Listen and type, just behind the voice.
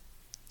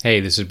Hey,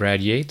 this is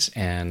Brad Yates,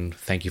 and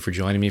thank you for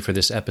joining me for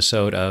this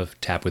episode of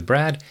Tap with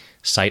Brad,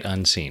 Sight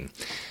Unseen,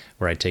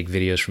 where I take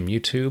videos from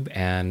YouTube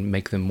and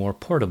make them more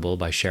portable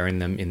by sharing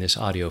them in this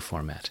audio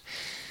format.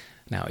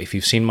 Now, if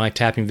you've seen my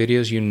tapping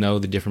videos, you know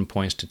the different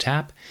points to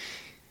tap.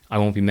 I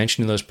won't be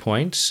mentioning those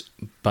points,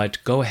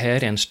 but go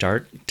ahead and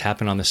start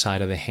tapping on the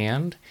side of the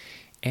hand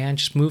and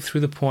just move through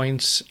the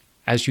points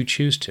as you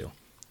choose to.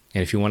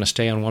 And if you want to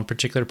stay on one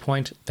particular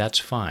point, that's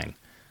fine.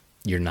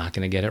 You're not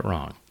going to get it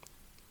wrong.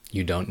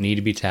 You don't need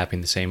to be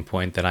tapping the same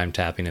point that I'm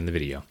tapping in the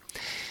video.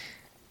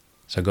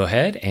 So go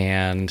ahead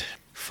and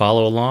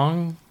follow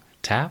along,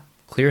 tap,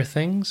 clear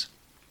things,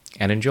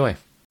 and enjoy.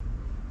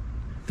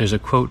 There's a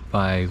quote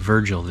by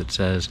Virgil that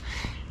says,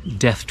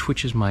 "Death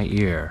twitches my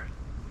ear.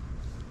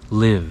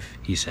 Live,"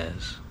 he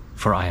says,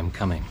 "for I am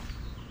coming."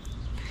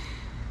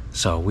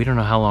 So we don't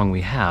know how long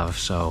we have,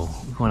 so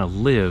we want to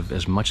live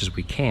as much as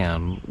we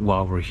can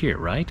while we're here,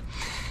 right?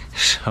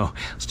 So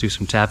let's do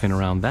some tapping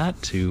around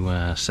that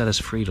to set us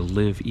free to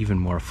live even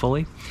more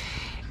fully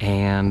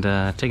and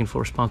taking full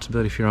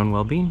responsibility for your own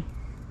well-being.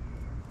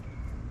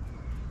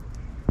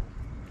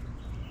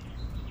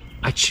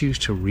 I choose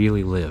to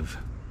really live.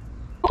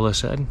 Ola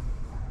said,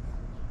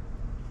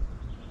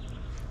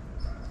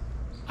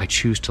 I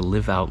choose to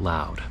live out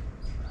loud.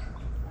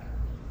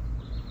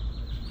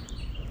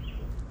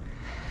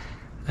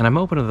 And I'm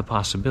open to the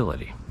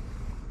possibility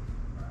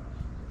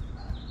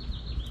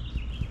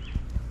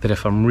that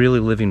if I'm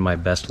really living my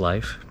best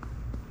life,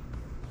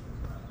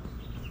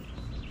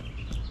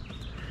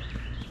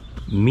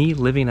 me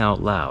living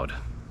out loud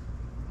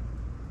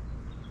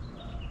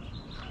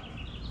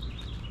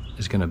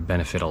is going to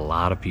benefit a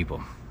lot of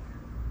people.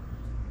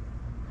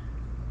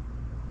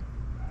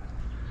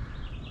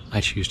 I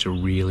choose to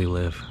really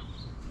live.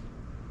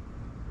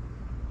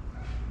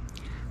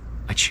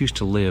 I choose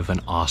to live an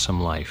awesome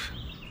life.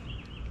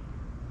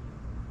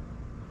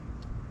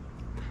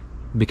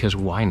 Because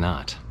why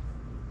not?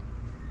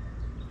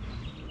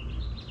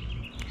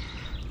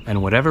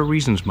 And whatever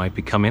reasons might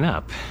be coming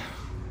up,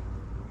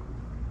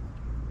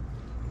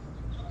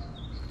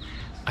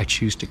 I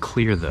choose to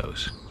clear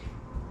those.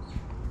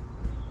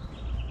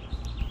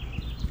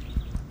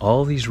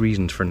 All these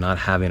reasons for not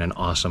having an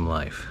awesome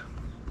life.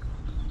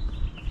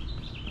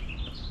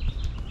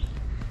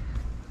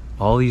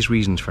 All these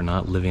reasons for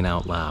not living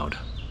out loud.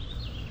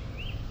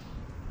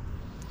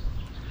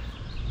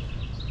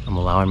 I'm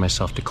allowing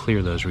myself to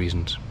clear those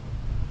reasons.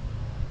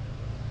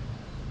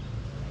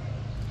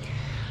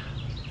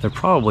 They're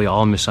probably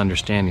all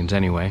misunderstandings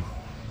anyway.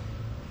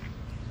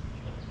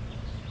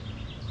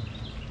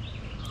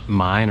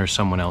 Mine or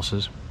someone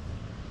else's.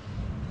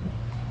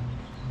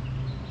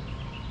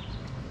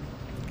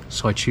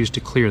 So I choose to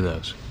clear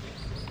those.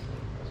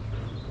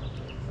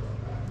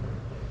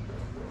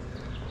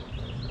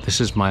 This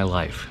is my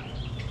life.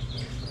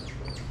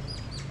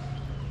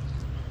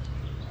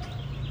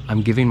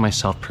 I'm giving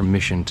myself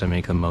permission to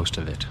make the most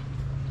of it.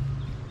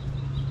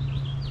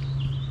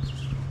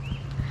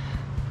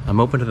 I'm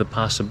open to the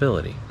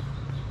possibility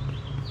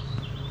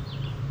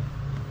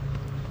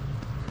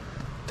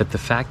that the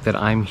fact that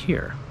I'm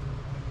here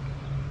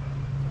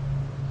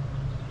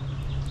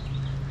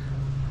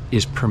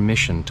is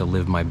permission to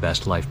live my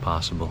best life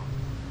possible.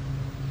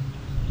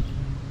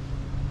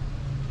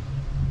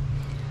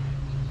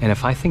 And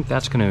if I think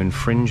that's going to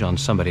infringe on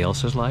somebody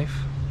else's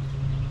life,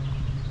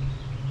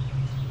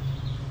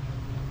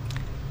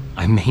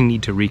 I may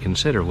need to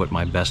reconsider what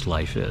my best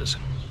life is.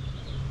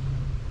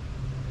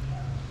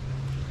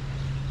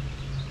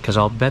 Because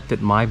I'll bet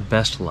that my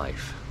best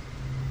life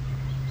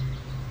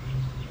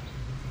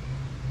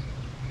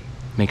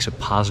makes a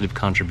positive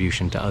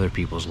contribution to other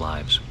people's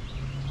lives.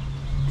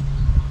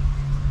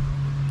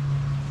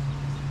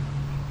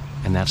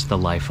 And that's the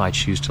life I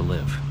choose to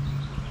live.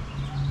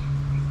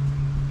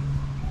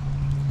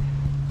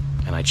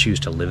 And I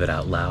choose to live it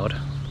out loud.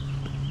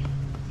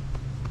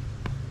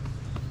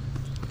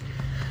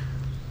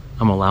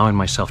 I'm allowing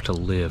myself to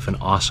live an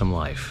awesome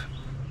life.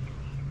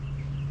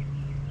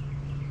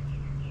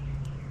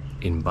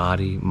 In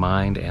body,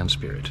 mind, and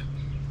spirit.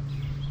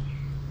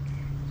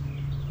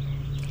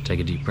 Take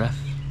a deep breath.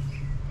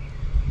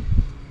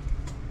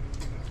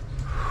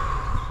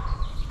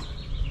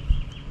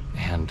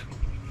 And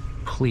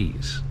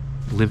please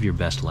live your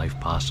best life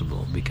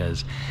possible,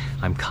 because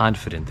I'm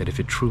confident that if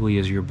it truly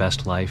is your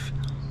best life,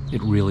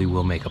 it really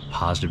will make a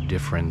positive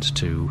difference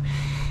to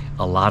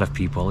a lot of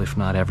people, if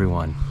not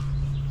everyone.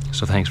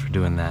 So thanks for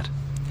doing that.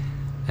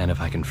 And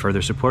if I can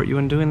further support you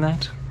in doing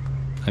that,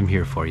 I'm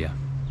here for you.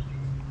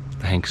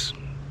 Thanks.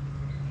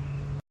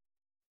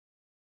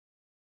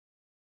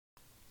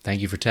 Thank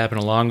you for tapping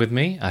along with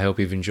me. I hope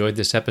you've enjoyed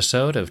this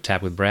episode of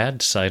Tap with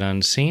Brad, Sight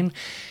Unseen.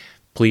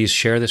 Please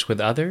share this with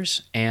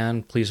others,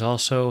 and please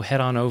also head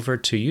on over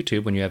to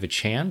YouTube when you have a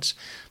chance.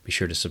 Be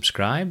sure to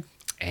subscribe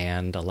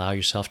and allow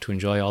yourself to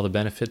enjoy all the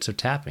benefits of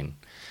tapping,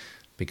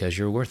 because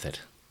you're worth it.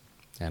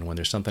 And when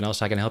there's something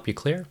else I can help you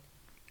clear,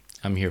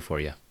 I'm here for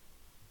you.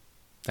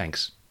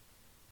 Thanks.